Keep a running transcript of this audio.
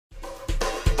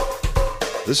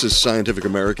This is Scientific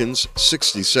American's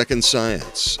 60-Second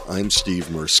Science. I'm Steve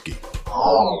Mirsky.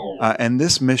 And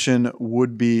this mission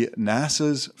would be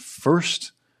NASA's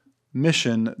first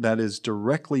mission that is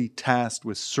directly tasked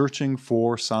with searching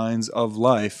for signs of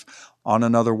life on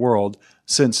another world,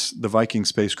 since the Viking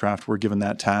spacecraft were given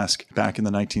that task back in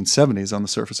the 1970s on the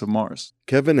surface of Mars.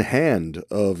 Kevin Hand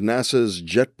of NASA's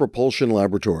Jet Propulsion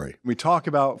Laboratory. We talk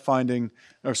about finding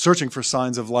or searching for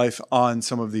signs of life on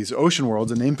some of these ocean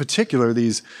worlds, and in particular,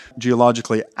 these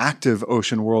geologically active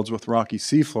ocean worlds with rocky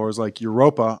seafloors like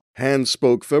Europa. Hand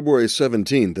spoke February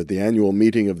 17th at the annual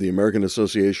meeting of the American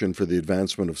Association for the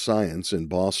Advancement of Science in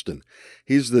Boston.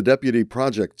 He's the deputy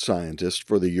project scientist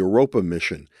for the Europa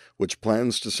mission, which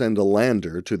plans to send a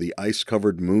lander to the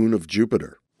ice-covered moon of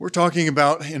Jupiter. We're talking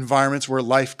about environments where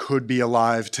life could be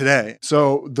alive today.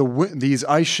 So these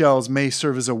ice shells may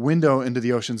serve as a window into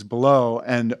the oceans below,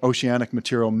 and oceanic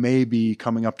material may be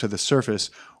coming up to the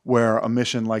surface, where a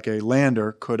mission like a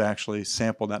lander could actually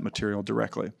sample that material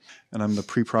directly. And I'm the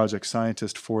pre-project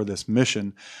scientist for this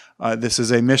mission. This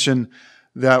is a mission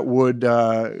that would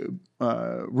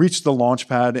reach the launch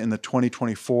pad in the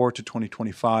 2024 to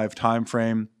 2025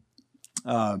 timeframe.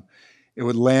 It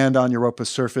would land on Europa's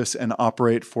surface and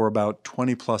operate for about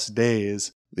 20 plus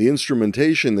days. The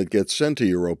instrumentation that gets sent to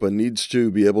Europa needs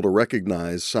to be able to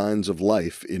recognize signs of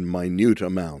life in minute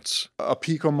amounts. A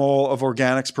picomole of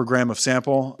organics per gram of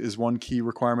sample is one key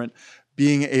requirement.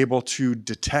 Being able to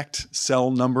detect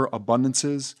cell number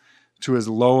abundances to as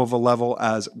low of a level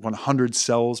as 100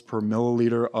 cells per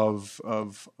milliliter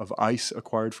of ice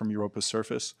acquired from Europa's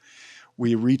surface.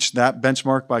 We reached that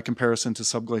benchmark by comparison to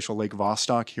subglacial Lake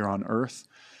Vostok here on Earth.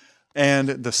 And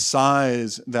the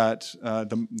size that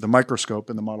the microscope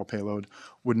in the model payload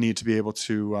would need to be able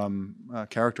to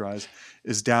characterize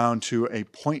is down to a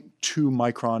 0.2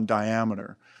 micron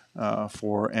diameter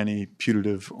for any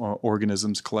putative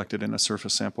organisms collected in a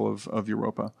surface sample of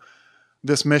Europa.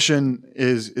 This mission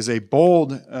is a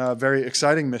bold, very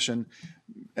exciting mission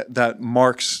that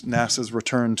marks NASA's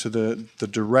return to the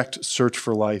direct search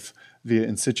for life via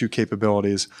in situ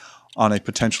capabilities on a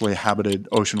potentially habited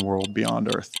ocean world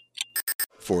beyond Earth.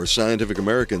 For Scientific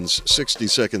American's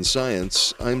 60-Second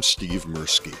Science, I'm Steve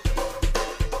Mirsky.